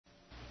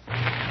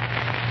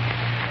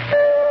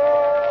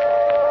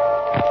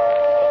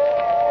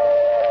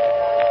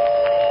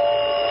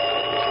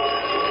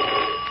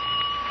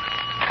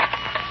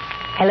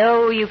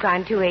Hello,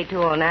 Yukon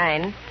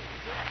 28209.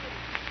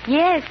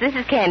 Yes, this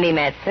is Candy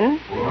Matson.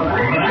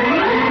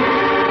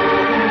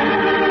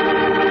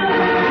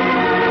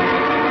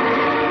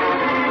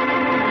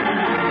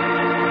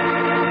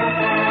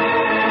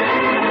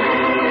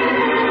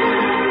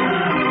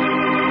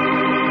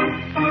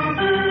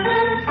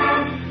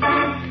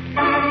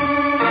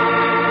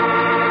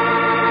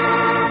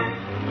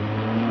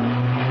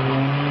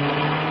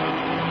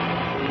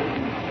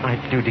 I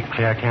do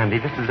declare, Candy,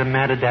 this is a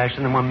madder dash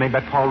than the one made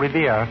by Paul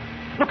Revere.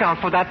 Look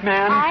out for that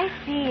man. I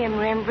see him,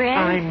 Rembrandt.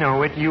 I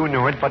know it, you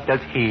know it, but does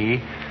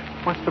he?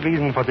 What's the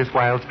reason for this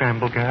wild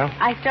scramble, girl?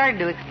 I started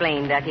to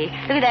explain, Ducky.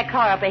 Look at that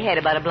car up ahead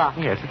about a block.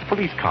 Yes, it's a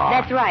police car.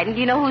 That's right. And do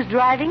you know who's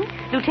driving?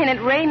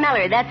 Lieutenant Ray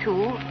Mallard. That's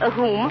who.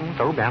 Whom?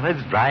 So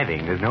Ballard's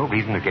driving. There's no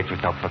reason to get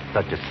yourself for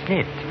such a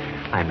snit.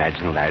 I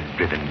imagine the lad's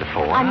driven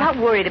before. I'm not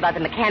worried about the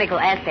mechanical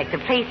aspects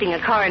of placing a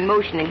car in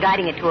motion and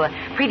guiding it to a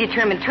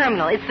predetermined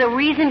terminal. It's the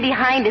reason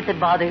behind it that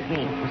bothers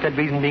me. What's that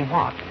reason being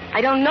what?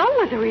 I don't know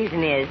what the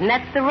reason is, and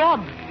that's the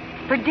rub.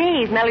 For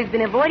days, Mallard's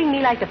been avoiding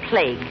me like the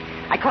plague.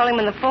 I call him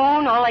on the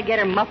phone, all I get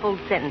are muffled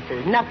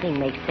sentences. Nothing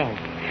makes sense.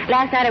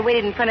 Last night I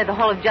waited in front of the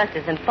Hall of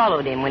Justice and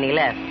followed him when he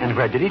left. And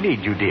where did he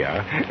lead you,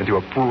 dear? Into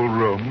a pool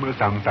room or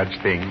some such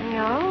thing?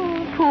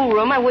 No, pool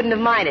room, I wouldn't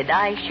have minded.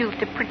 I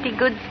shoot a pretty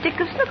good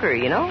stick of snooker,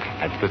 you know.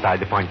 That's beside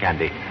the point,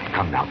 Candy.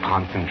 Come now,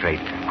 concentrate.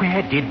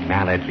 Where did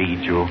Mallard lead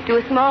you? To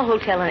a small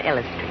hotel on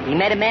Ellis Street. He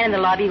met a man in the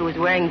lobby who was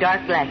wearing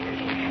dark glasses.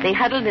 They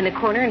huddled in a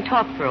corner and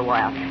talked for a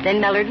while. Then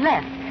Mallard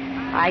left.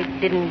 I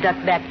didn't duck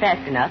back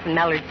fast enough, and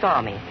Mallard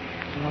saw me.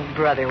 Oh,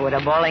 brother, what a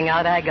bawling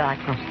out I got.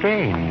 How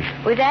strange.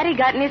 With that, he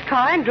got in his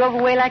car and drove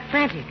away like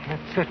frantic. That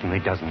certainly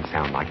doesn't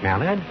sound like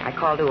Mallard. I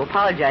called to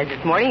apologize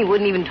this morning. He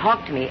wouldn't even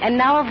talk to me. And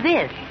now of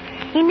this.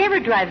 He never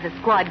drives a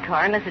squad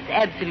car unless it's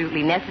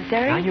absolutely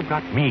necessary. Now you've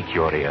got me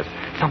curious.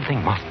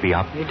 Something must be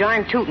up. You're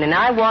darn tootin', and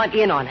I want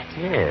in on it.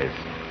 Yes.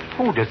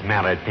 Who does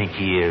Mallard think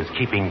he is,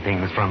 keeping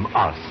things from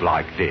us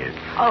like this?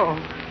 Oh,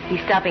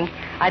 he's stopping.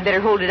 I'd better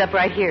hold it up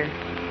right here.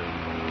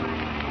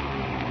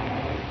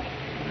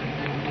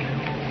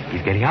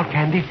 He's getting out,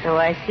 Candy. So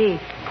I see.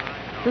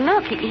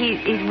 Look,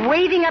 he's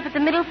waving up at the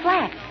middle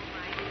flat.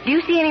 Do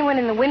you see anyone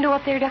in the window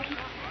up there, Ducky?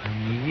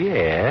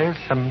 Yes,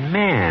 a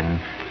man.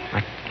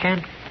 I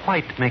can't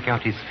quite make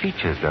out his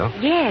features, though.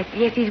 Yes,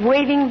 he's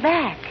waving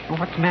back.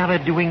 What's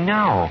Mallard doing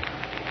now?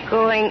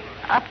 Going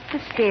up the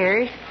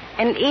stairs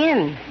and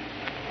in.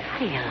 How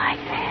do you like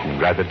that?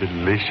 Rather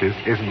delicious,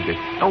 isn't it?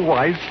 Oh,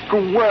 I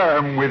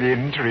squirm with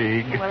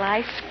intrigue. Well,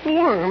 I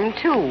squirm,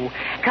 too.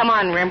 Come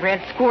on,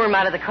 Rembrandt, squirm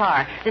out of the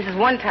car. This is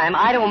one time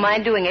I don't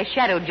mind doing a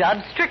shadow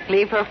job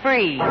strictly for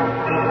free.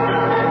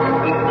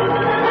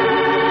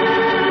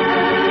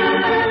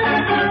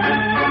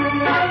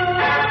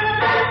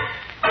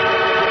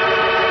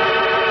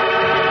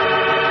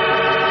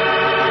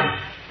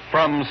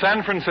 From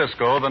San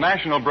Francisco, the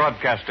National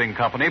Broadcasting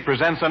Company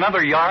presents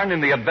another yarn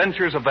in the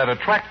adventures of that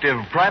attractive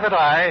private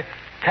eye,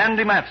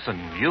 Candy Matson,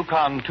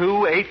 Yukon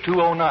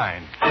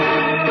 28209.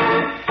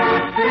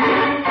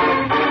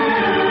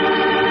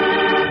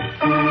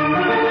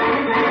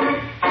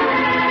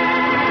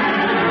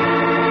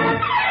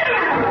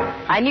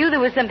 I knew there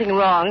was something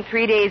wrong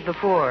 3 days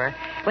before.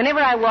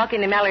 Whenever I walk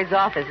into Mallard's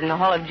office in the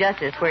Hall of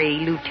Justice, where he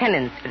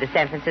lieutenants for the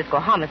San Francisco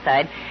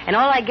homicide, and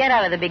all I get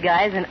out of the big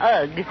guy is an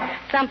ugh,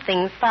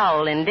 something's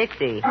foul in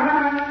Dixie.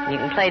 You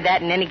can play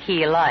that in any key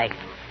you like.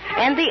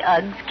 And the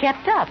ughs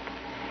kept up,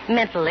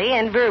 mentally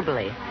and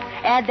verbally.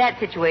 Add that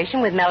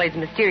situation with Mallard's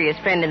mysterious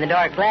friend in the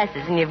dark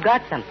glasses, and you've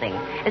got something.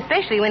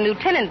 Especially when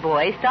Lieutenant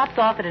Boy stops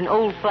off at an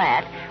old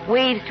flat,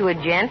 waves to a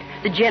gent,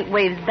 the gent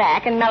waves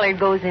back, and Mallard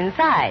goes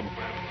inside.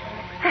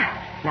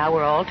 Now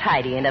we're all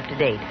tidy and up to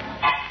date.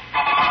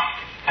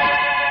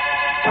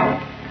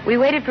 We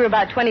waited for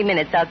about 20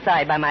 minutes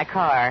outside by my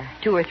car.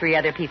 2 or 3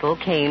 other people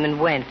came and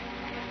went.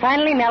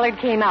 Finally, Mallard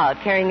came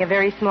out carrying a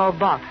very small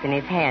box in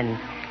his hand.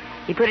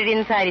 He put it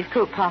inside his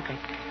coat pocket.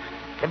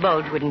 The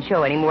bulge wouldn't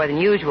show any more than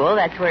usual.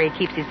 That's where he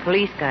keeps his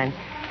police gun.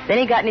 Then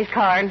he got in his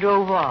car and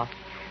drove off.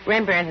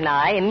 Rembrandt and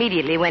I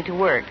immediately went to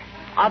work.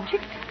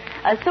 Object?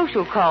 A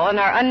social call on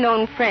our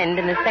unknown friend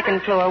in the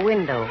second floor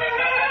window.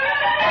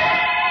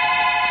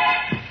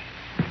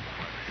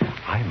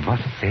 I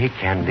must say,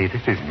 Candy,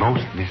 this is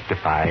most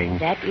mystifying.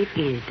 That it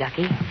is,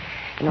 Ducky.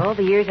 In all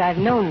the years I've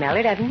known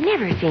Mallard, I've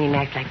never seen him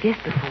act like this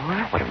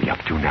before. What are we up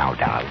to now,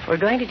 Dal? We're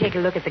going to take a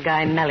look at the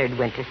guy Mallard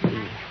went to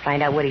see.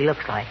 Find out what he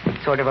looks like.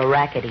 Sort of a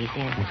racket he's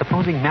in. And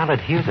supposing Mallard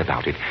hears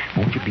about it,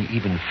 won't you be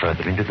even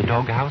further into the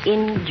doghouse?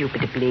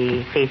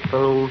 Indubitably, faithful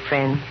old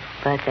friend.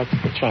 But that's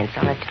the chance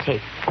I'll have to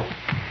take.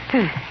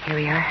 Here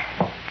we are.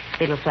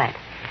 Little flat.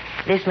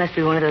 This must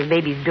be one of those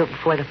babies built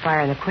before the fire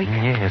and the quake.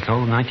 Yes,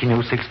 old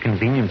 1906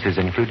 conveniences,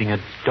 including a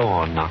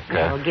door knocker.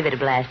 Well, give it a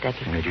blast,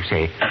 Ducky. As you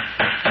say,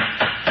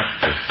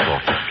 this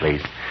sort of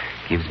place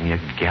gives me a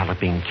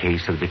galloping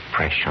case of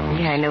depression.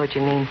 Yeah, I know what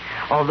you mean.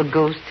 All the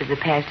ghosts of the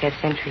past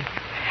half-century.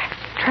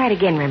 Try it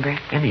again,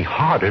 Rembrandt. Any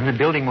harder, and the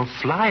building will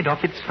slide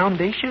off its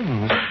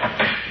foundations.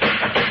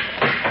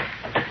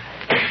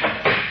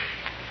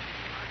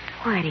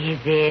 What is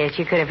this?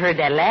 You could have heard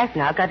that last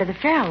knock out of the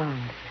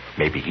Farallones.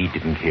 Maybe he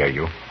didn't hear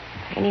you.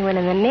 Anyone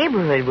in the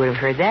neighborhood would have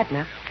heard that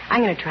now.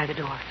 I'm going to try the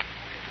door.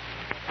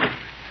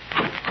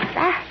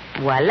 Ah,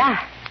 voila.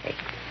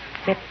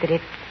 Except that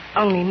it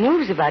only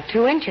moves about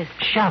 2 inches.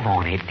 Shove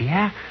on it,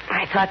 dear.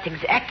 My thoughts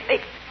exactly.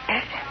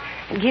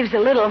 It gives a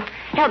little.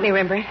 Help me,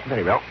 Rembrandt.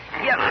 Very well.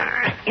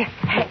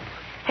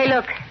 Hey,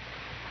 look.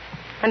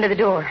 Under the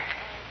door.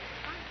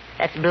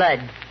 That's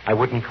blood. I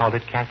wouldn't call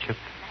it ketchup.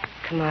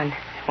 Come on.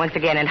 Once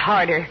again and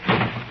harder.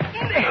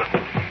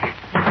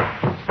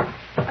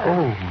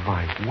 Oh,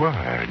 my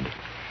word.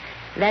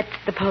 That's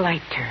the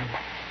polite term.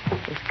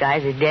 This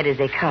guy's as dead as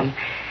they come.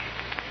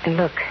 And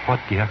look. What,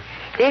 dear?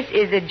 This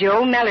is the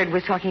Joe Mallard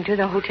was talking to in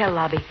the hotel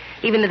lobby,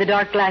 even to the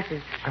dark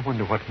glasses. I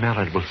wonder what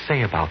Mallard will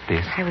say about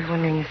this. I was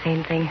wondering the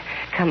same thing.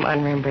 Come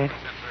on, Rembrandt.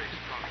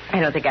 I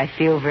don't think I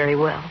feel very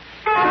well.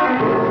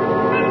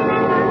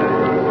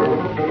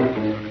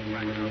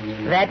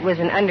 That was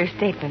an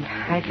understatement.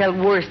 I felt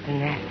worse than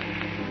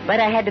that. But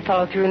I had to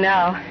follow through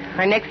now.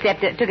 Our next step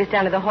took us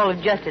down to the Hall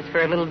of Justice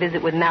for a little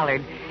visit with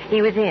Mallard.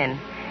 He was in.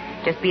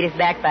 Just beat us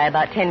back by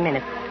about 10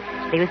 minutes.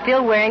 He was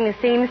still wearing the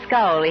same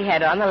scowl he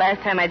had on the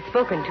last time I'd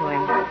spoken to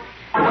him.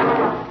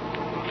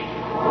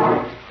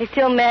 You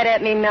still mad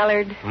at me,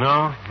 Mallard?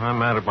 No, I'm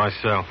mad at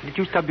myself. Did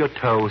you stub your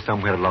toe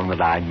somewhere along the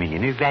line,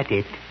 Minion? Is that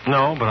it?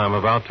 No, but I'm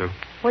about to.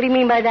 What do you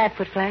mean by that,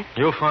 Footflash?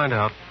 You'll find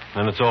out.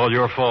 And it's all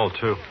your fault,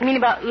 too. You mean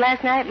about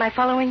last night, my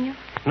following you?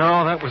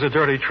 No, that was a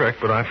dirty trick,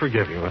 but I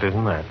forgive you. It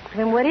isn't that.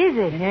 Then what is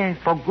it? Yes,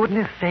 for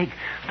goodness sake,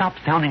 stop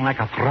sounding like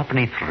a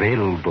threepenny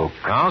thrill book.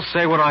 I'll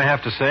say what I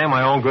have to say in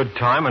my own good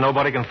time, and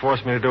nobody can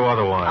force me to do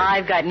otherwise.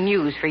 I've got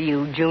news for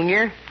you,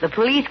 Junior. The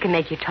police can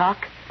make you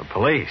talk. The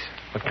police?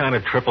 What kind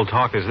of triple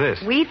talk is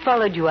this? We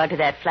followed you out to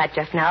that flat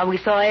just now. We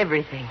saw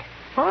everything.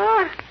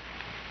 What?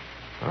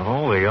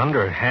 Oh, the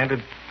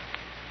underhanded...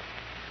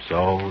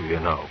 So, you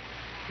know.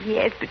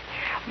 Yes, but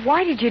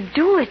why did you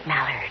do it,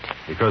 Mallard?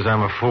 Because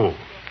I'm a fool.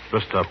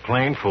 Just a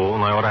plain fool,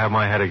 and I ought to have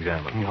my head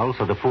examined.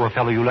 Also, the poor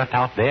fellow you left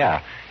out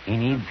there. He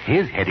needs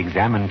his head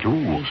examined, too.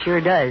 He sure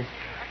does.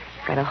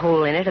 Got a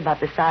hole in it about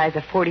the size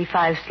a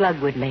 .45 slug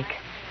would make.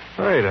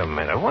 Wait a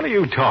minute. What are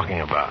you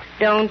talking about?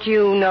 Don't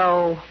you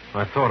know?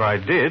 I thought I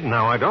did.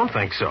 Now I don't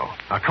think so.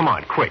 Now, come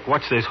on, quick.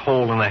 What's this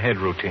hole in the head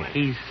routine?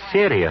 He's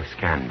serious,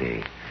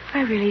 Candy.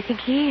 I really think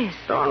he is.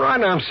 All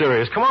right, I'm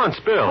serious. Come on,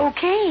 spill.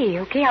 Okay.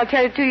 I'll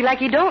tell it to you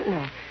like you don't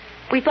know.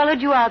 We followed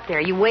you out there.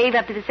 You wave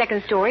up to the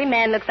second story.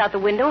 Man looks out the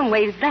window and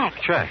waves back.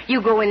 Check.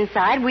 You go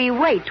inside. We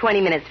wait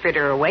 20 minutes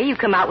further away. You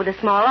come out with a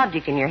small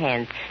object in your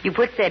hands. You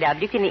put said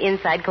object in the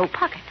inside coat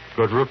pocket.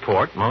 Good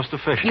report. Most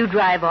efficient. You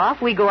drive off.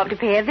 We go up to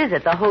pay a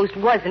visit. The host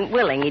wasn't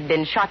willing. He'd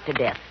been shot to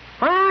death.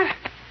 What?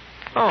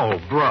 Oh,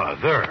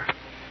 brother.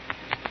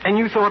 And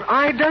you thought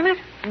I'd done it?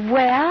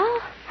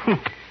 Well?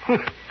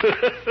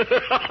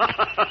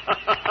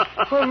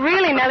 Well,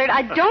 really, Mallard,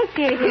 I don't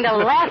see anything to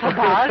laugh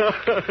about.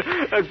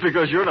 That's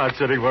because you're not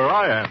sitting where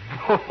I am.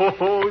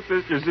 Oh,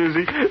 Sister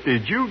Susie,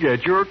 did you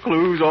get your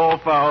clues all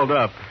fouled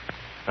up?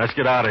 Let's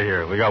get out of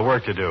here. We got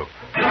work to do.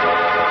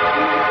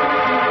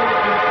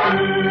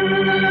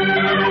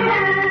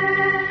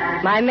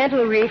 My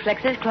mental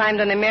reflexes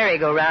climbed on the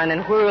merry-go-round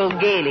and whirled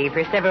gaily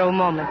for several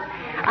moments.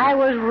 I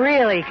was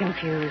really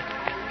confused.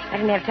 I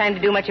didn't have time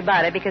to do much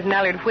about it because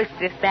Mallard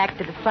whisked us back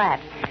to the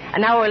flat.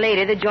 An hour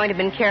later, the joint had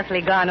been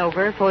carefully gone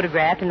over,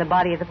 photographed, and the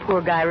body of the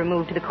poor guy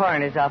removed to the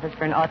coroner's office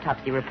for an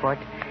autopsy report.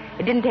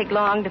 It didn't take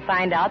long to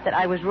find out that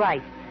I was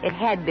right. It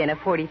had been a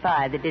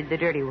 .45 that did the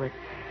dirty work.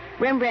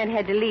 Rembrandt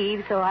had to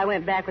leave, so I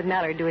went back with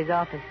Mallard to his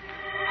office.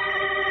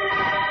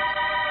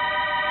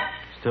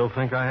 Still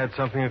think I had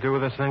something to do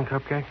with this thing,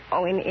 Cupcake?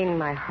 Oh, in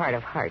my heart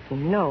of hearts,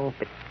 no.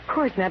 But, of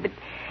course not. But,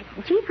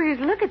 jeepers,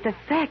 look at the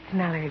facts,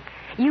 Mallard.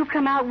 You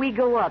come out, we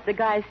go up. The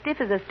guy's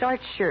stiff as a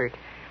starched shirt.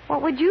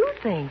 What would you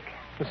think?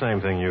 The same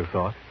thing you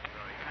thought.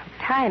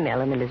 Time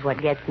element is what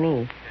gets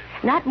me.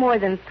 Not more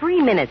than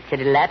 3 minutes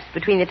had elapsed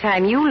between the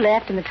time you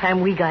left and the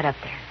time we got up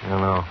there. I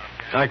know.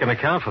 I can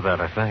account for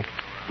that, I think.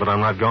 But I'm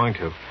not going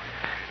to.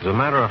 As a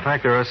matter of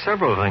fact, there are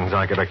several things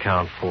I could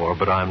account for,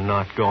 but I'm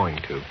not going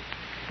to.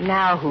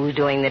 Now who's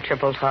doing the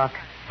triple talk?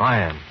 I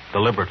am,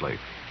 deliberately.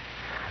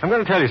 I'm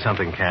going to tell you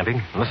something,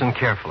 Candy. Listen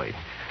carefully.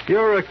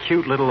 You're a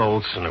cute little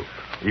old snoop.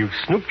 You've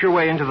snooped your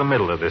way into the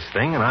middle of this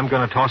thing, and I'm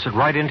going to toss it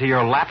right into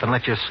your lap and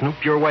let you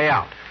snoop your way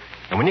out.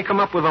 And when you come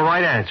up with the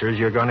right answers,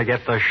 you're going to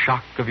get the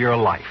shock of your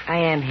life. I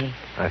am he.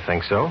 I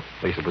think so.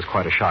 At least it was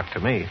quite a shock to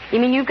me. You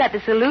mean you've got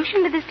the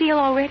solution to this deal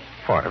already?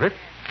 Part of it.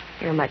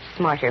 You're a much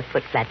smarter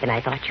footflat than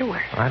I thought you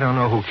were. I don't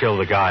know who killed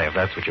the guy, if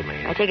that's what you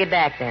mean. I take it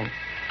back, then.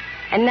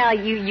 And now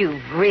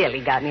you've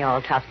really got me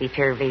all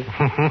topsy-turvy.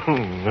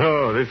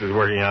 Oh, this is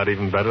working out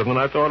even better than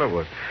I thought it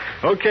would.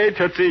 Okay,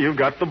 Tootsie, you've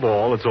got the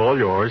ball. It's all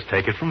yours.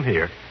 Take it from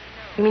here.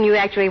 You mean you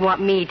actually want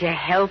me to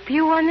help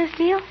you on this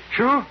deal?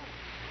 Sure.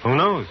 Who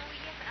knows?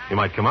 You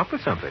might come up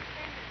with something.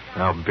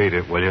 Now beat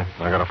it, will you?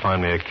 I gotta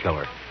find me a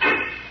killer.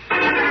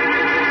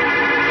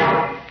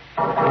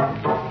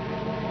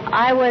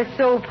 I was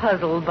so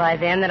puzzled by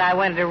then that I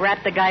wanted to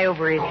rap the guy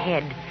over his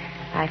head.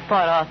 I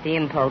fought off the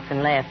impulse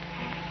and left.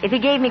 If he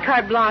gave me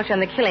carte blanche on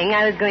the killing,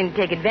 I was going to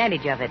take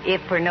advantage of it,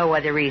 if for no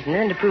other reason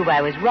than to prove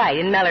I was right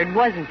and Mallard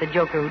wasn't the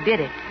joker who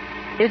did it.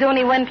 There's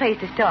only one place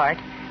to start,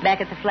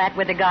 back at the flat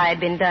where the guy had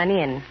been done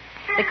in.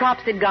 The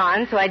cops had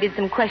gone, so I did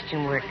some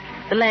question work.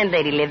 The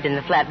landlady lived in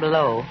the flat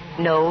below.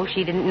 No,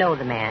 she didn't know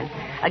the man.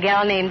 A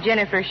gal named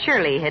Jennifer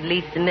Shirley had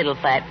leased the middle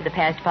flat for the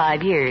past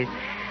 5 years.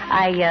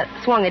 I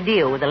swung a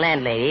deal with the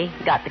landlady,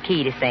 got the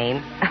key to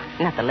same,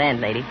 not the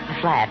landlady, the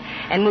flat,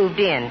 and moved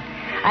in.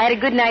 I had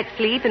a good night's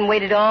sleep and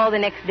waited all the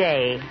next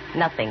day.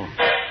 Nothing.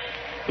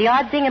 The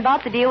odd thing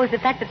about the deal was the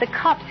fact that the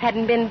cops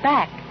hadn't been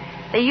back.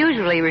 They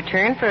usually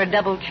return for a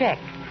double check.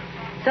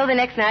 So the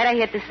next night I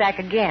hit the sack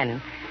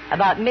again.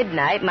 About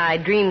midnight, my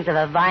dreams of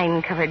a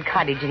vine-covered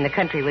cottage in the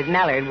country with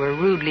Mallard were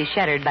rudely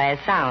shattered by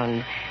a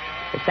sound.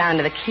 The sound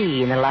of a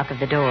key in the lock of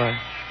the door.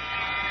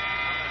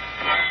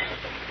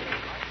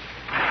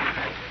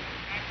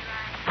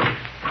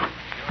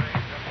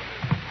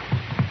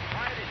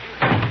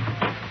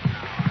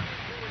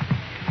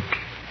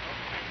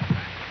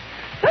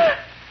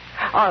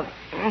 Oh,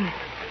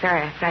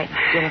 sorry, I frightened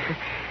Jennifer.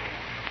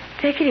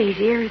 Take it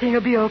easy. Everything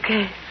will be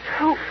okay.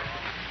 Who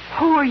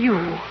are you?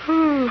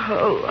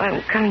 Oh,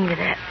 I'm coming to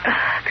that.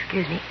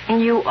 Excuse me.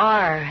 And you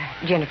are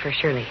Jennifer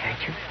Shirley,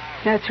 aren't you?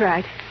 That's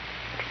right.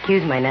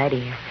 Excuse my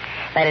nightie.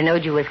 If I'd have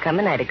known you was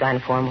coming, I'd have gone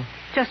formal.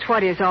 Just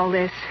what is all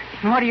this?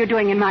 And what are you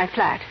doing in my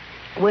flat?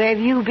 Where have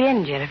you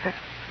been, Jennifer?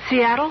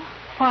 Seattle?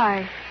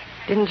 Why?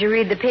 Didn't you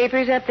read the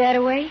papers up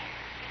that way?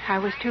 I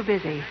was too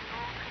busy.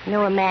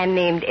 Know a man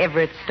named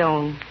Everett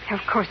Stone?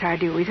 Of course I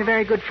do. He's a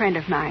very good friend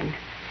of mine.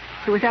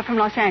 He was up from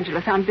Los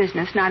Angeles on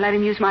business, and I let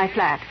him use my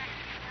flat.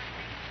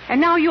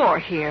 And now you're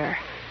here.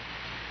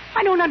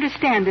 I don't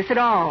understand this at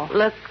all.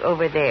 Look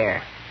over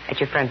there at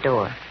your front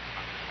door.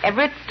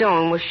 Everett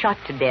Stone was shot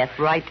to death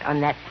right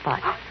on that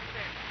spot.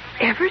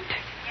 Everett?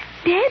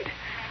 Dead?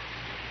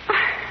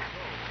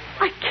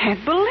 I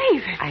can't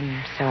believe it.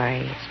 I'm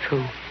sorry. It's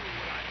true.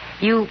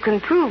 You can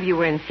prove you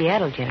were in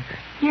Seattle, Jennifer.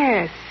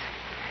 Yes.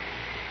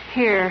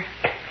 Here.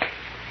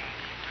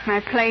 My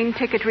plane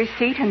ticket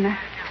receipt and the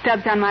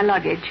stubs on my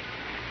luggage.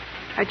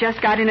 I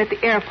just got in at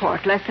the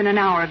airport less than an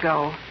hour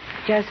ago.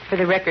 Just for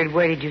the record,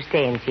 where did you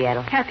stay in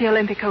Seattle? At the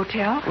Olympic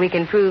Hotel. We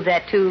can prove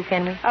that, too,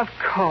 can we? Of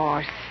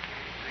course.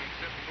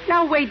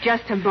 Now, wait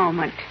just a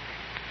moment.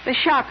 The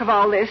shock of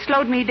all this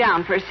slowed me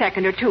down for a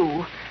second or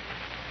two.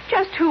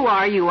 Just who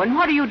are you, and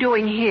what are you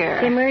doing here?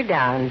 Simmer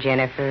down,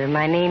 Jennifer.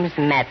 My name's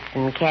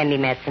Matson, Candy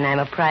Matson. I'm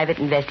a private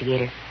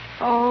investigator.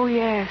 Oh,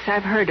 yes,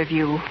 I've heard of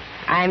you.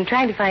 I'm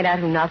trying to find out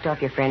who knocked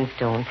off your friend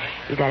Stone.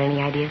 You got any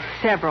ideas?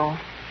 Several.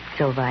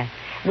 So have I.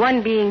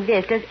 One being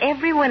this. Does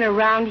everyone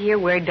around here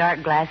wear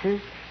dark glasses?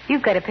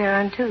 You've got a pair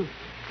on, too.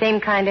 Same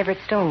kind Everett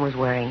Stone was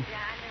wearing.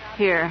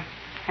 Here,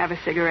 have a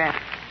cigarette.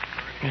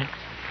 Thanks.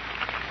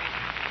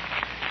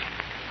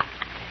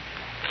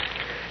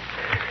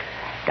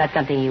 Got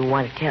something you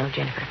want to tell,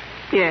 Jennifer?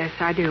 Yes,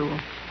 I do.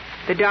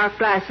 The dark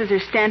glasses are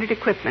standard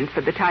equipment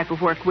for the type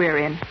of work we're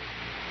in.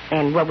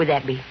 And what would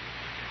that be?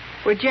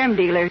 We're gem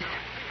dealers,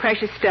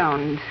 precious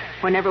stones.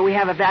 Whenever we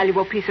have a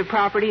valuable piece of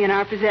property in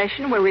our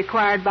possession, we're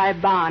required by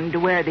bond to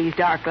wear these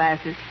dark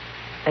glasses.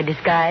 A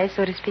disguise,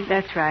 so to speak?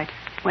 That's right.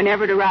 When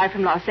Everett arrived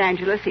from Los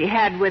Angeles, he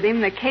had with him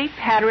the Cape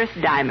Hatteras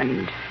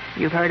diamond.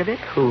 You've heard of it?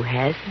 Who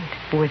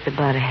hasn't? Worth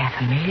about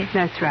 $500,000.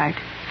 That's right.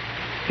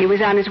 He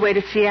was on his way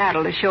to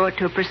Seattle to show it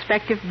to a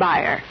prospective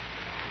buyer.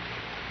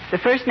 The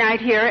first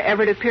night here,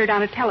 Everett appeared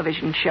on a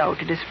television show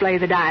to display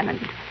the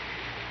diamond.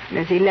 And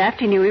as he left,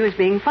 he knew he was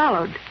being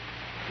followed.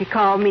 He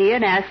called me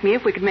and asked me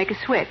if we could make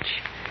a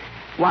switch.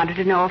 Wanted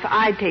to know if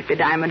I'd take the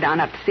diamond on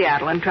up to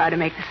Seattle and try to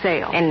make the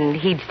sale. And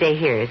he'd stay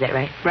here, is that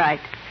right? Right.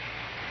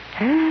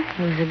 It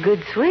was a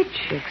good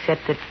switch,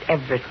 except that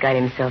Everett got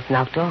himself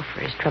knocked off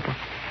for his trouble.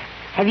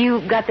 Have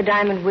you got the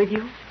diamond with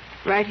you?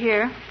 Right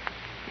here,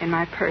 in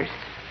my purse.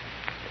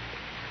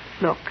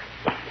 Look.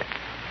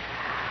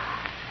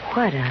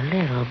 What a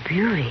little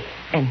beauty.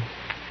 And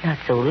not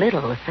so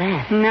little at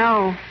that.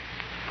 No.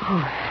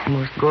 Oh, it's the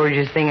most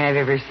gorgeous thing I've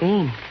ever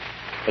seen.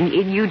 And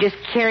you just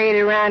carry it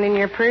around in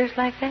your purse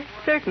like that?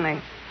 Certainly.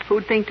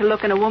 Who'd think to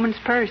look in a woman's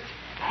purse?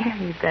 Yeah,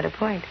 you've got a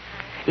point.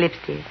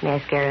 Lipstick,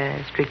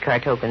 mascara, streetcar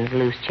tokens,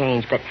 loose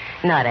change, but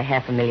not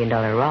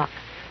 $500,000 rock.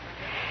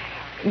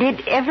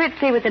 Did Everett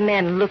say what the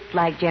man looked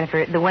like,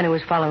 Jennifer, the one who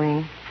was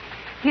following him?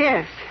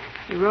 Yes.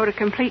 He wrote a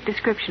complete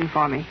description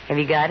for me. Have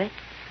you got it?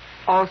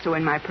 Also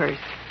in my purse.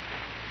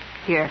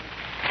 Here.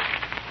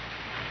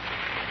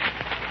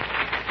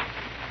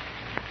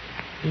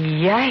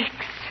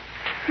 Yikes.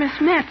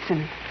 Miss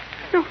Matson,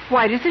 you're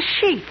white as a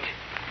sheet.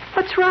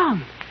 What's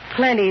wrong?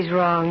 Plenty's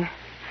wrong.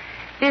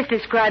 This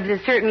describes a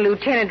certain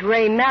Lieutenant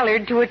Ray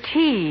Mallard to a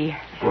T.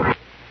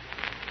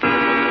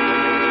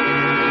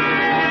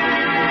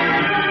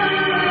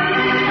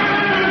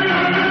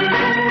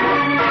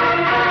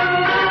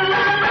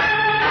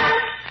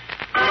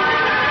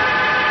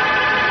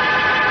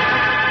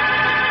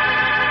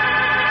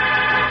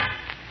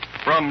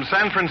 From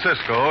San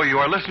Francisco, you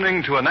are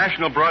listening to a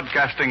National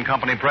Broadcasting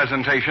Company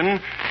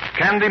presentation,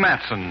 Candy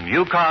Matson,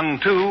 Yukon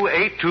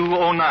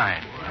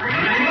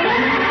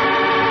 28209.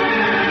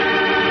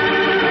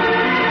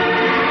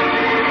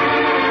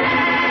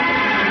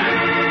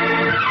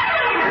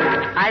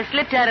 I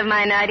slipped out of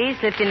my nightie,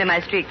 slipped into my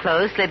street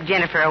clothes, slipped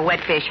Jennifer a wet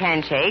fish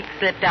handshake,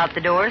 slipped out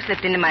the door,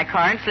 slipped into my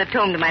car, and slipped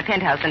home to my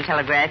penthouse on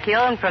Telegraph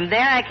Hill, and from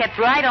there I kept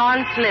right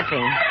on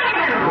slipping.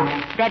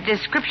 That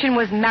description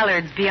was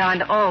Mallard's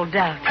beyond all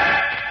doubt.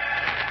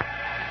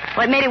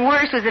 What made it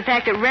worse was the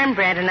fact that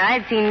Rembrandt and I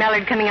had seen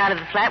Mallard coming out of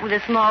the flat with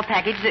a small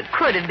package that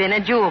could have been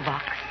a jewel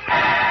box.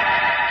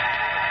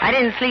 I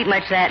didn't sleep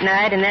much that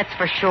night, and that's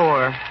for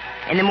sure.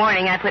 In the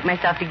morning, I put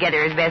myself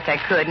together as best I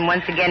could and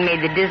once again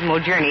made the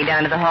dismal journey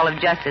down to the Hall of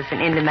Justice and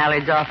into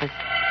Mallard's office.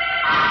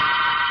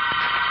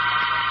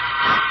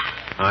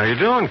 How are you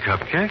doing,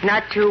 Cupcake?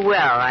 Not too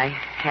well. I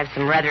have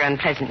some rather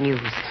unpleasant news.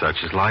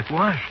 Such as like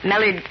what?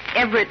 Mallard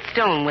Everett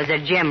Stone was a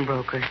gem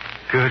broker.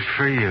 Good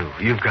for you.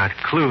 You've got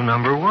clue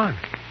number 1.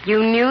 You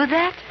knew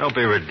that? Don't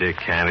be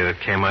ridiculous, Candy. That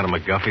came out of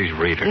McGuffey's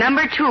reader.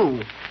 Number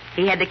 2.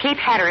 He had the Cape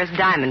Hatteras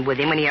diamond with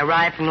him when he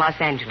arrived from Los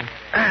Angeles.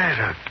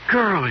 Atta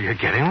girl, you're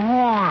getting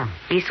warm.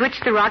 He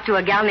switched the rock to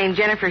a gal named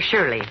Jennifer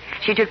Shirley.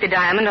 She took the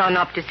diamond on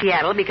up to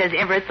Seattle because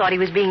Everett thought he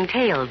was being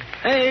tailed.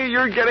 Hey,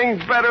 you're getting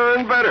better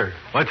and better.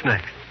 What's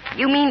next?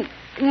 You mean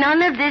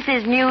none of this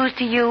is news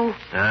to you?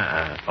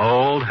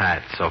 Old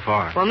hat so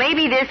far. Well,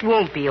 maybe this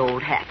won't be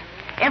old hat.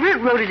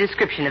 Everett wrote a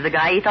description of the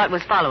guy he thought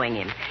was following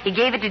him. He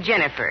gave it to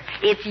Jennifer.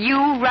 It's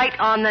you right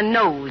on the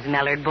nose,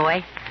 Mallard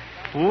boy.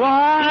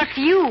 What? It's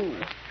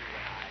you.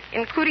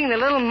 Including the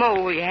little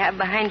mole you have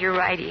behind your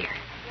right ear.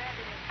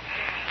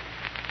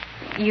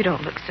 You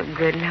don't look so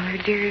good,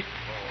 Mallard, dear.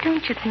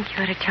 Don't you think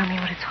you ought to tell me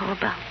what it's all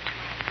about?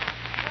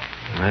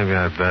 Maybe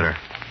I'd better.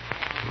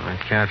 I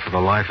can't for the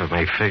life of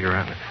me figure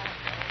out.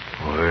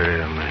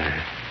 Wait a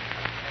minute.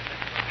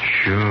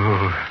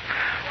 Sure.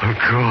 Of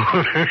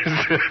course.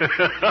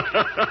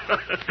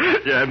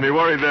 You had me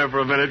worried there for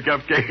a minute,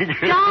 Cupcake.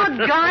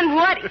 Doggone,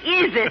 what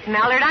is this,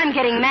 Mallard? I'm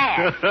getting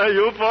mad.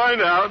 You'll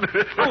find out.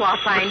 Oh, I'll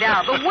find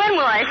out. But when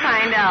will I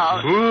find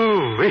out?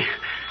 Ooh,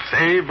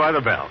 Saved by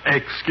the bell.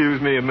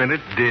 Excuse me a minute,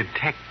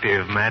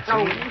 Detective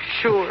Matson. Oh,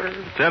 sure.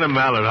 Lieutenant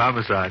Mallard,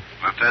 homicide.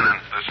 Lieutenant,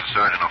 this is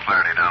Sergeant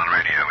O'Flaherty down on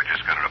radio. We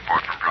just got a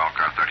report from Patrol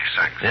Car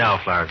 36. Yeah,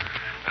 O'Flaherty.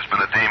 There's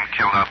been a dame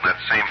killed out in that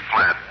same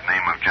flat,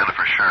 name of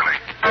Jennifer Shirley.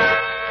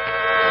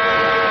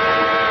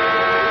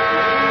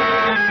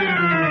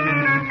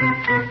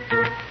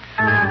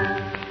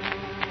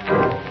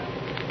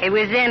 It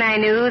was then I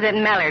knew that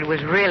Mallard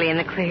was really in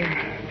the clear.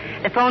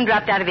 The phone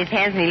dropped out of his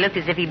hands, and he looked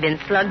as if he'd been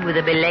slugged with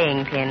a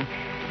belaying pin.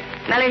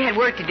 Mallard had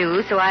work to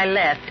do, so I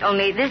left.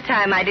 Only this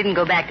time I didn't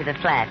go back to the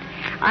flat.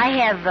 I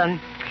have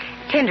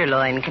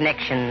tenderloin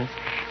connections.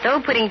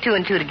 So putting 2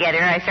 and 2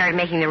 together, I started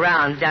making the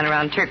rounds down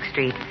around Turk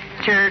Street.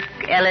 Turk,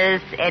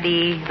 Ellis,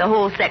 Eddie, the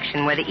whole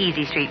section where the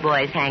Easy Street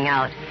boys hang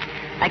out.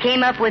 I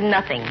came up with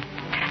nothing.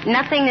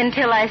 Nothing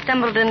until I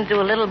stumbled into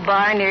a little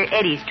bar near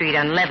Eddy Street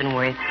on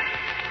Leavenworth.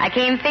 I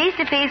came face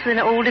to face with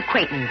an old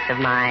acquaintance of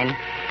mine.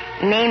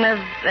 Name of,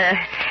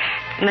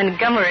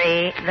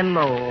 Montgomery the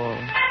Mole.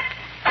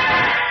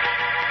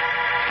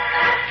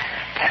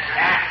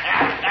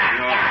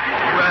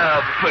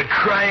 Well, for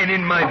crying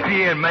in my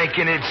beer and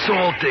making it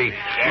salty.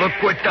 Look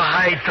what the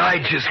high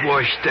tide just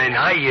washed in.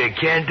 Hiya,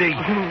 Candy.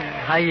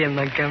 Hiya,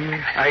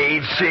 Montgomery. I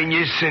ain't seen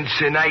you since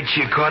the night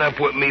you caught up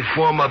with me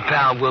former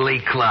pal,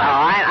 Willie Oh,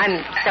 Cloud.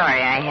 I'm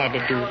sorry I had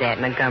to do that,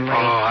 Montgomery.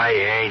 Oh, I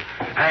ain't.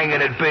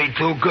 Hanging it be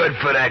too good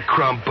for that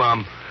crump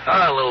bum.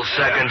 A little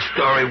second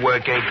story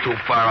work ain't too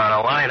far on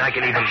the line. I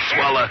can even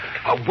swallow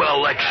a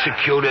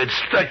well-executed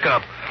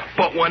stick-up.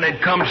 But when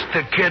it comes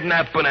to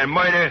kidnapping and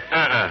murder,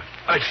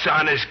 us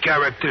honest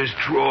characters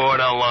draw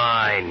the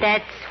line.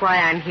 That's why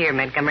I'm here,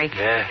 Montgomery.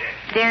 Yeah?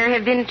 There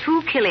have been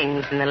 2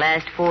 killings in the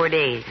last 4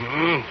 days.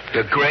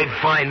 The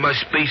grapevine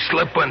must be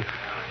slipping.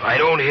 I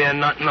don't hear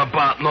nothing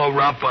about no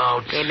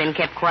rub-outs. They've been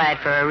kept quiet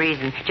for a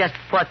reason. Just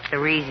what the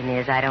reason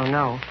is, I don't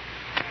know.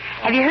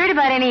 Have you heard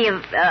about any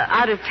of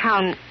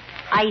out-of-town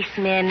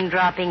icemen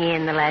dropping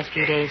in the last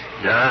few days?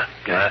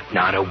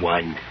 Not a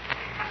one.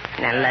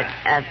 Now, look,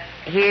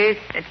 here's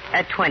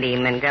a 20,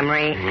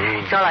 Montgomery.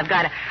 That's all I've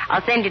got.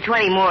 I'll send you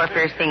 20 more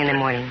first thing in the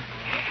morning.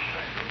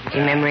 Is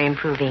your memory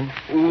improving?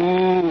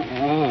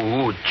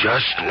 Ooh,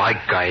 just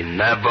like I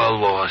never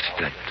lost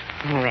it.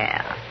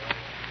 Well,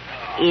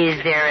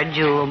 is there a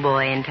jewel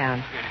boy in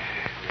town?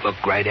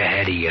 Look right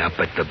ahead of you up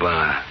at the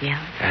bar. Yeah?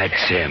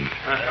 That's him.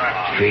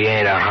 If he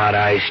ain't a hot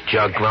ice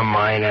juggler,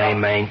 my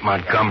name ain't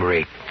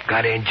Montgomery.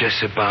 Got in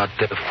just about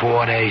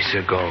 4 days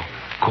ago.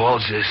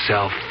 Calls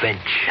himself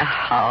Finch.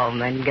 Oh,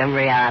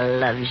 Montgomery, I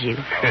loves you.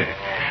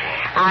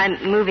 I'm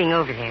moving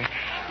over there.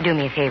 Do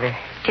me a favor.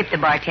 Tip the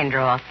bartender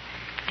off.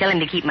 Tell him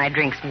to keep my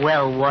drinks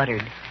well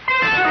watered.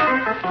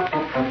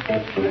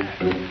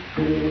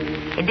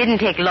 It didn't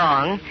take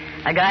long.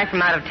 A guy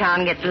from out of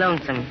town gets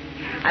lonesome.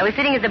 I was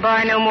sitting at the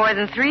bar no more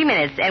than 3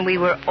 minutes, and we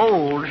were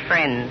old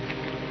friends.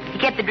 He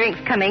kept the drinks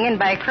coming, and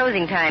by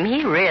closing time,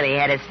 he really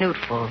had a snoot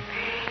full.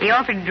 He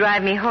offered to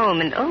drive me home,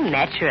 and,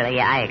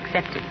 naturally, I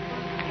accepted.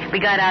 We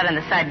got out on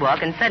the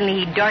sidewalk, and suddenly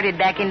he darted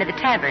back into the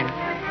tavern.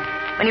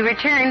 When he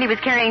returned, he was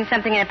carrying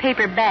something in a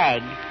paper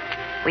bag.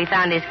 We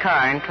found his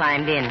car and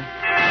climbed in.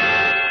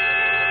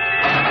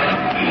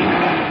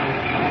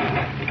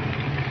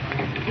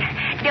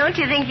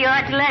 Don't you think you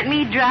ought to let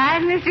me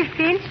drive, Mr.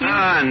 Finch? No.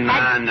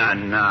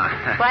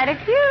 Quite a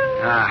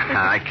few.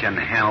 I can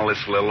handle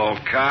this little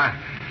old car.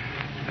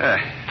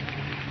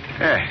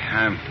 Hey,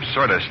 I'm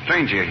sort of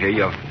stranger here.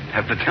 You'll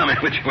have to tell me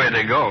which way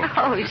to go.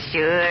 Oh,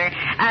 sure.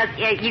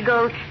 You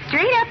go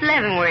straight up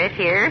Leavenworth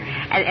here,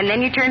 and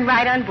then you turn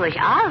right on Bush.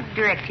 I'll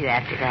direct you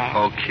after that.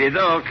 Okie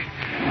doke.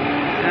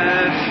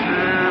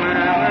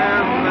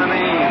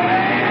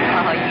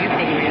 Oh, you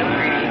think real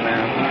pretty.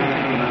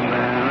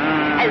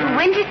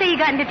 When did you say you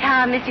got into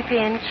town, Mr.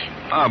 Finch?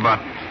 About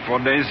 4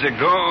 days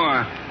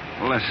ago.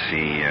 Let's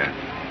see.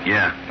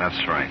 Yeah,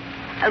 that's right.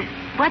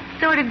 What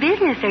sort of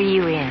business are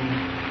you in?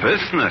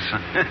 Business?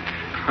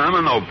 I'm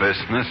in no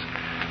business.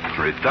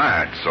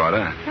 Retired, sort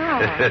of.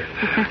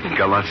 Oh.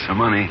 Got lots of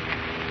money.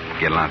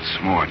 Get lots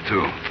more,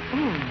 too.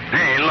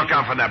 Hey, look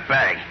out for that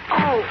bag.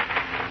 Oh,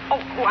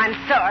 I'm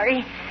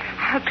sorry.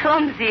 How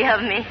clumsy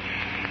of me.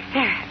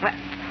 There.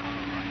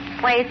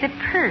 Why, it's a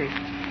purse.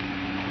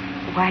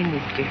 Why,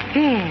 Mr.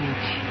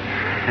 Finch.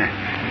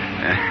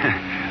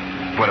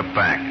 Put it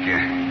back.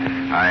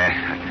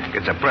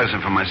 It's a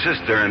present from my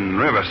sister in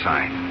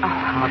Riverside. Oh,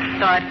 how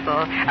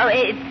thoughtful.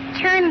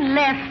 Turn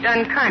left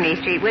on Kearney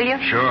Street, will you?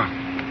 Sure.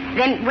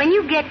 Then when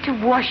you get to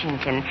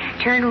Washington,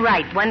 turn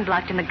right 1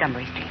 block to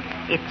Montgomery Street.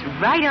 It's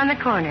right on the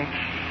corner.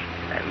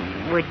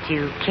 Would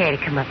you care to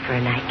come up for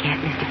a nightcap,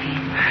 Mr.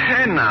 Finch?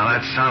 Hey, now,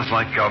 that sounds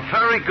like a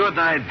very good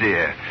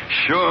idea.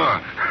 Sure.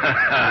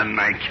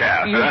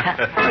 Nightcap. Yeah.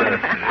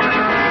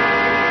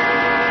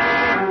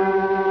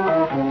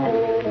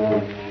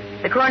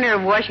 The corner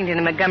of Washington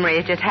and Montgomery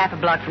is just half a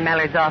block from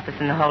Mallard's office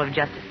in the Hall of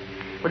Justice.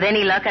 With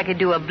any luck, I could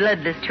do a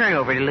bloodless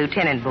turnover to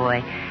Lieutenant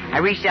Boy. I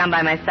reached down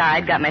by my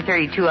side, got my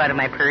 .32 out of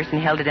my purse,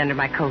 and held it under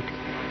my coat.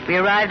 We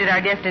arrived at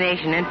our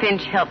destination, and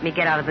Finch helped me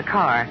get out of the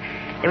car.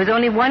 There was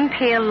only one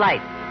pale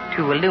light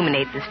to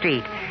illuminate the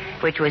street,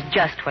 which was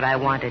just what I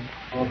wanted.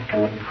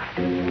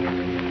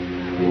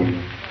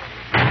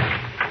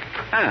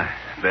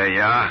 There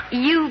you are.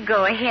 You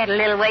go ahead a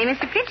little way,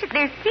 Mr. Finch.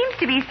 There seems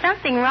to be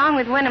something wrong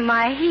with one of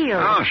my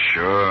heels. Oh,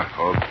 sure.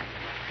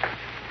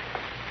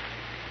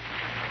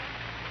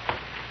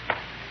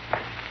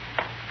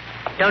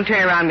 Don't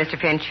turn around, Mr.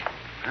 Finch.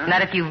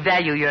 Not if you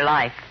value your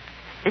life.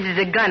 This is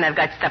a gun I've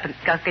got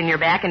stuck in your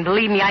back, and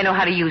believe me, I know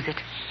how to use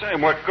it. Say,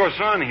 what goes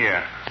on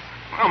here?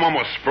 I'm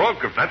almost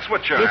broke, if that's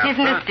what you're This after.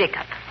 isn't a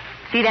stick-up.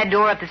 See that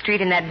door up the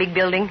street in that big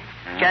building?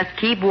 Just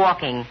keep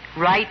walking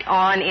right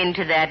on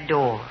into that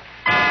door.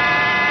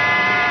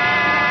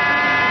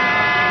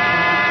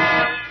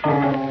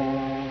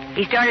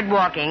 He started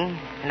walking,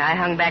 and I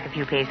hung back a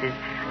few paces.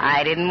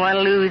 I didn't want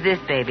to lose this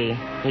baby.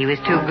 He was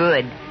too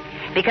good.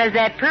 Because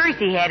that purse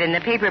he had in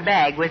the paper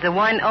bag was the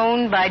one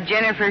owned by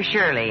Jennifer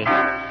Shirley.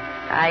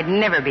 I'd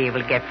never be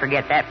able to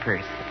forget that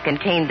purse. It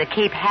contained the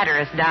Cape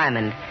Hatteras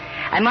diamond.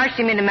 I marched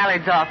him into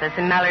Mallard's office,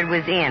 and Mallard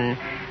was in.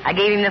 I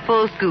gave him the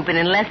full scoop, and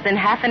in less than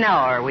half an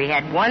hour, we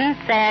had one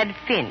sad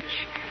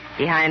Finch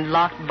behind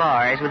locked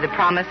bars with the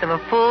promise of a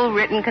full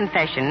written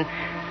confession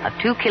of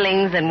 2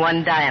 killings and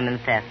 1 diamond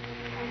theft.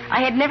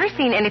 I had never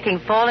seen anything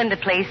fall into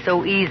place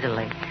so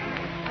easily.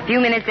 A few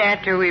minutes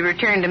after we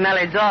returned to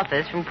Mallard's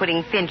office from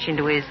putting Finch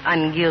into his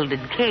ungilded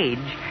cage,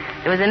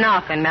 there was a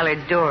knock on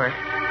Mallard's door.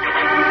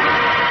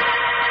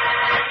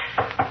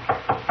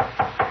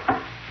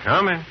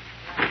 Come in.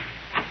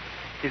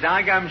 Is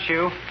I,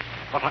 Gumshoe?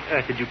 What on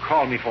earth did you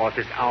call me for at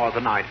this hour of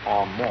the night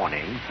or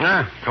morning?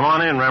 Come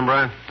on in,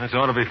 Rembrandt. This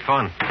ought to be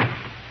fun.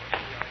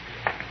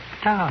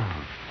 So,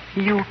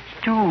 you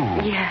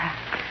too. Yeah.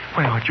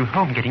 Why aren't you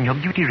home getting your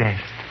beauty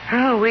rest?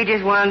 Oh, we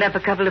just wound up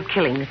a couple of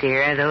killings,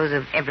 dear. Those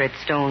of Everett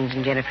Stone's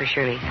and Jennifer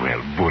Shirley's.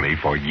 Well, bully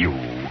for you.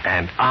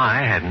 And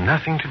I had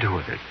nothing to do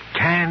with it.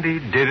 Candy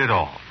did it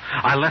all.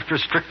 I left her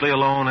strictly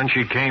alone, and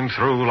she came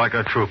through like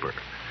a trooper.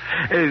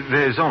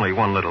 There's only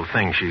one little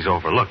thing she's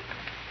overlooked.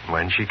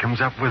 When she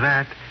comes up with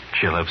that,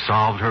 she'll have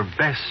solved her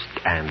best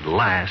and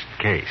last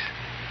case.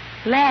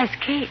 Last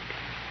case?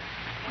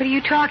 What are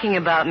you talking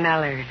about,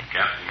 Mallard?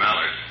 Captain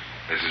Mallard,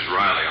 this is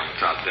Riley on the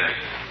top deck.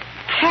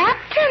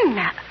 Captain?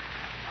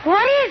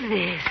 What is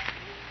this?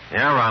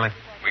 Yeah, Riley.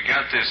 We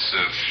got this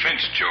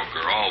Finch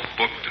joker all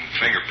booked and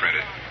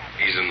fingerprinted.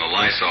 He's in the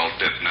Lysol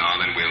dip now,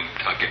 and then we'll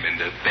tuck him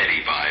into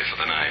Betty Bye for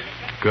the night.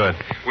 Good.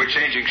 We're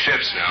changing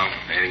shifts now.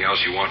 Anything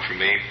else you want from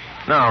me?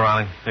 No,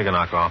 Riley. You can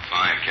knock off.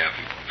 Fine,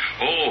 Captain.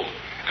 Oh,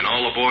 and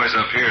all the boys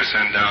up here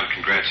send down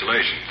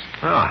congratulations.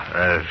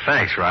 Oh,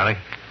 thanks, Riley.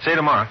 See you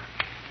tomorrow.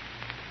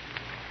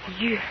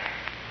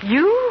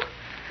 You?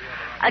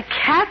 A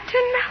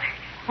captain, Mallard?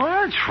 Well,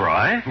 that's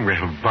right.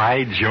 Well,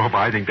 by Jove,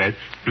 I think that's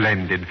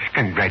splendid.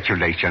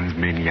 Congratulations,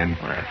 minion.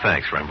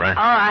 Thanks, Rembrandt.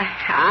 Oh,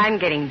 I'm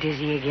getting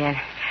dizzy again.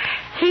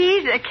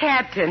 He's a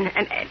captain.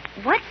 And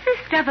what's this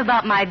stuff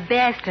about my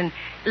best and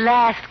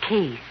last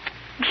case?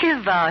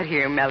 Give out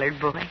here, Mallard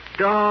boy.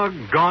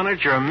 Doggone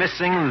it, you're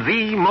missing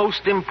the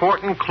most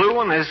important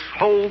clue in this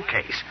whole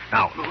case.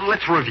 Now,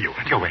 let's review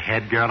it. Go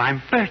ahead, girl.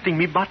 I'm bursting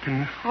me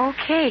button.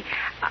 Okay.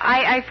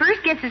 I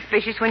first get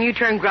suspicious when you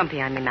turn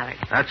grumpy on me, Mallard.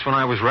 That's when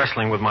I was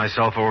wrestling with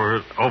myself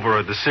over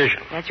a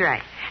decision. That's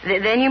right.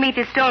 Then you meet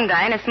the stone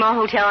guy in a small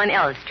hotel on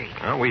Ellis Street.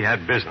 Well, we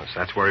had business.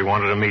 That's where he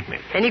wanted to meet me.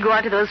 Then you go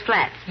out to those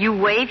flats. You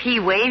wave, he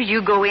waves,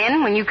 you go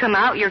in. When you come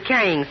out, you're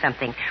carrying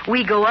something.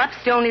 We go up,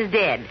 Stone is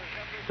dead.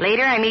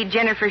 Later, I meet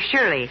Jennifer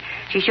Shirley.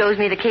 She shows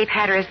me the Cape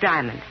Hatteras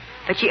diamond.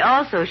 But she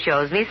also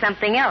shows me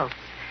something else.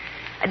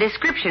 A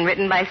description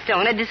written by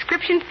Stone, a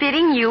description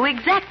fitting you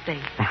exactly.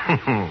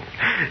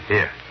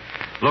 Here.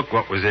 Look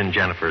what was in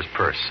Jennifer's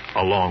purse,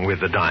 along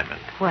with the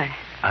diamond. What?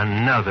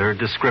 Another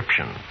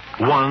description.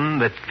 One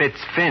that fits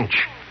Finch.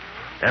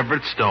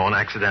 Everett Stone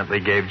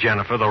accidentally gave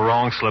Jennifer the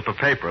wrong slip of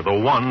paper, the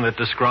one that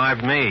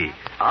described me.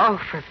 Oh,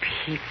 for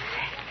Pete's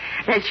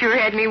sake. That sure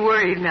had me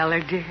worried,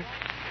 Mallard, dear.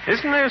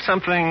 Isn't there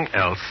something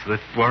else that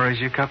worries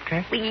you,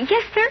 Cupcake? Well,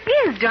 yes, there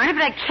is, darn it,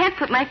 but I can't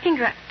put my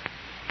finger on...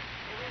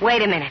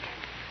 Wait a minute.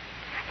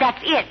 That's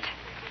it.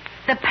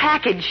 The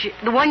package.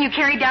 The one you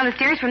carried down the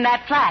stairs from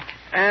that flat.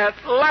 At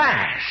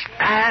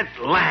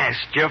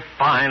last, you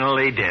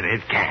finally did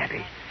it,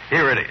 Candy.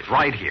 Here it is,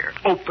 right here.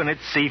 Open it,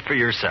 see for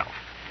yourself.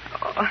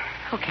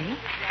 Okay.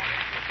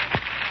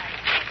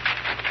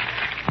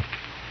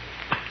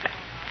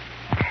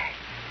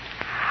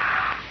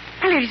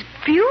 Mallard, it's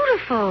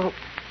beautiful.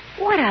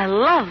 What a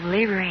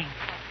lovely ring.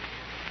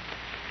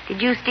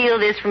 Did you steal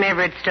this from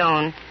Everett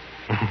Stone?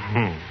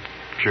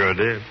 Sure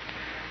did.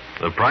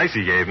 The price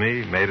he gave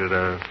me made it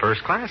a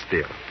first-class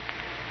deal.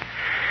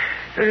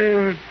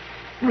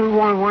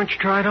 Why don't you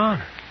try it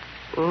on?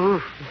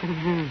 Ooh,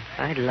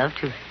 I'd love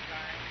to.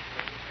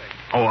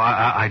 Oh,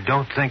 I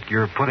don't think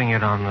you're putting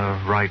it on the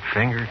right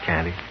finger,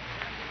 Candy.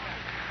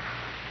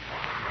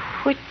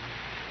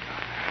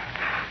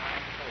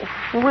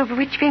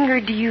 Which finger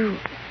do you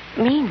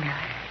mean,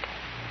 Mallard?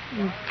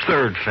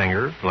 Third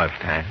finger,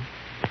 left hand.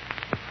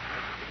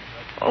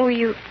 Oh,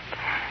 you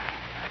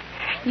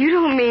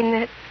don't mean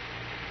that...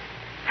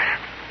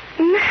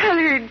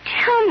 Mallard,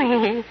 tell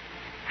me.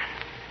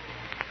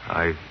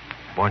 I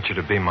want you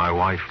to be my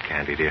wife,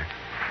 Candy, dear.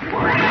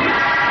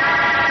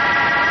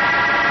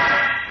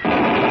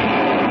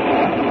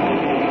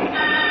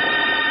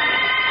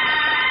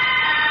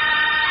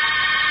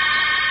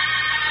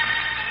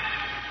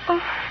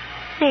 Oh,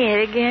 say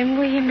it again,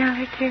 will you,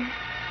 Mallard, dear?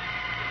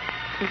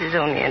 This is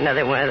only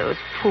another one of those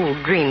fool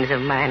dreams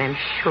of mine, I'm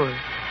sure.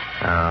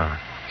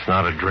 It's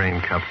not a dream,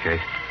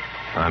 Cupcake.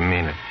 I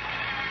mean it.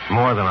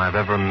 More than I've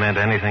ever meant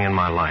anything in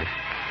my life.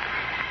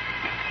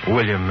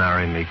 Will you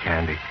marry me,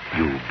 Candy?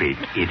 You big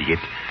idiot.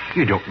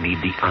 You don't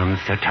need the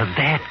answer to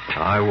that.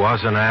 I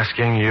wasn't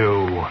asking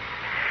you.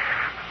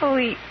 Oh,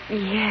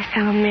 yes,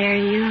 I'll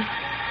marry you.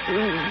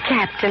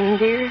 Captain,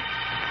 dear.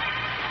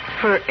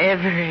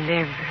 Forever and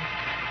ever.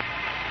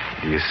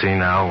 Do you see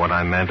now what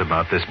I meant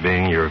about this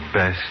being your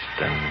best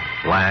and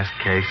last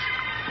case?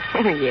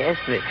 Yes,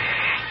 but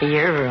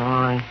you're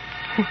wrong.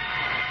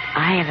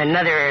 I have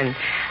another and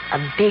a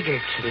bigger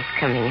case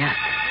coming up.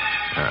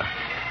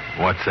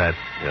 What's that,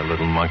 you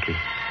little monkey?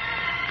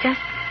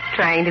 Just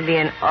trying to be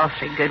an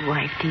awfully good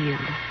wife to you.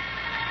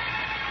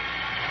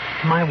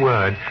 My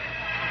word.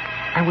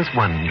 I was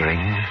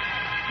wondering.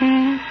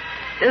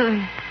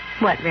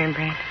 What,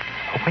 Rembrandt?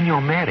 When you're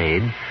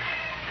married,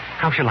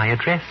 how shall I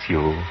address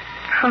you?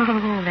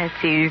 Oh,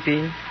 that's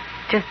easy.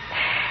 Just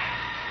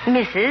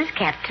Mrs.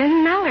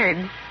 Captain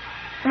Mallard.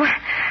 Well,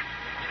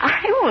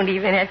 I won't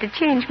even have to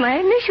change my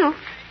initials.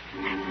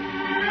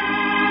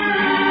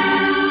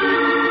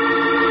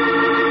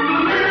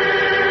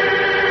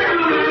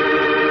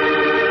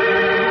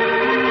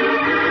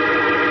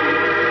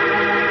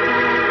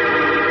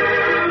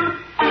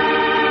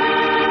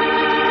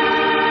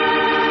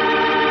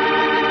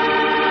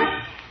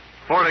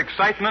 For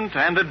excitement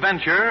and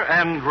adventure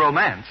and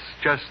romance,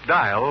 just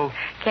dial...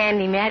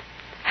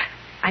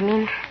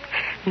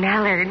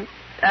 Mallard.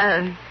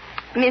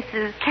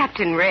 Mrs.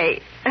 Captain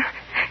Ray.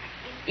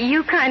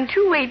 Yukon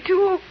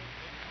 282.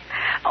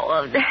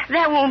 Oh,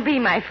 that won't be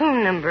my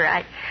phone number.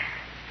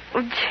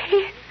 Oh,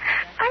 gee,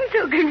 I'm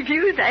so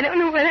confused. I don't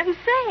know what I'm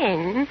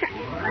saying.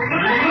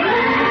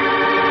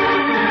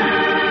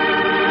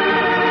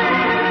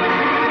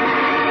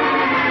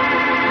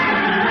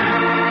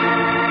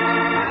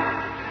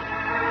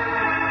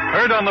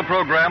 Heard on the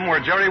program were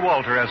Jerry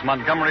Walter as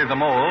Montgomery the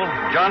Mole,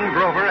 John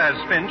Grover as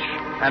Finch,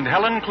 and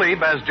Helen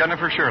Klebe as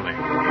Jennifer Shirley.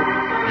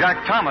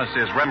 Jack Thomas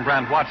is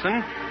Rembrandt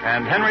Watson,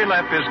 and Henry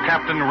Lepp is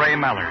Captain Ray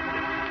Mallard.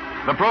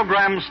 The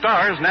program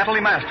stars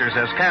Natalie Masters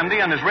as Candy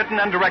and is written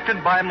and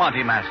directed by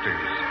Monty Masters.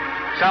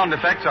 Sound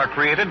effects are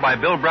created by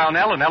Bill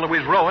Brownell, and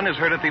Eloise Rowan is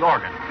heard at the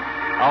organ.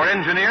 Our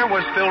engineer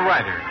was Phil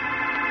Ryder.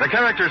 The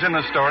characters in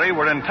the story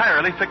were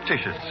entirely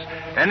fictitious.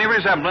 Any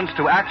resemblance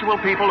to actual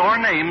people or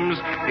names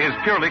is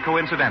purely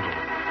coincidental.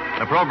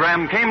 The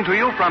program came to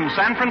you from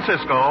San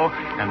Francisco,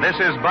 and this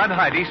is Bud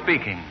Heide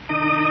speaking.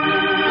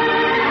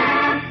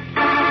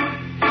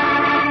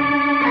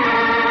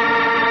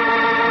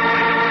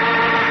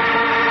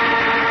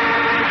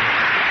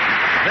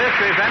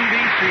 This is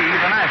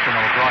NBC, the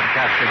national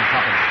broadcasting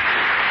company.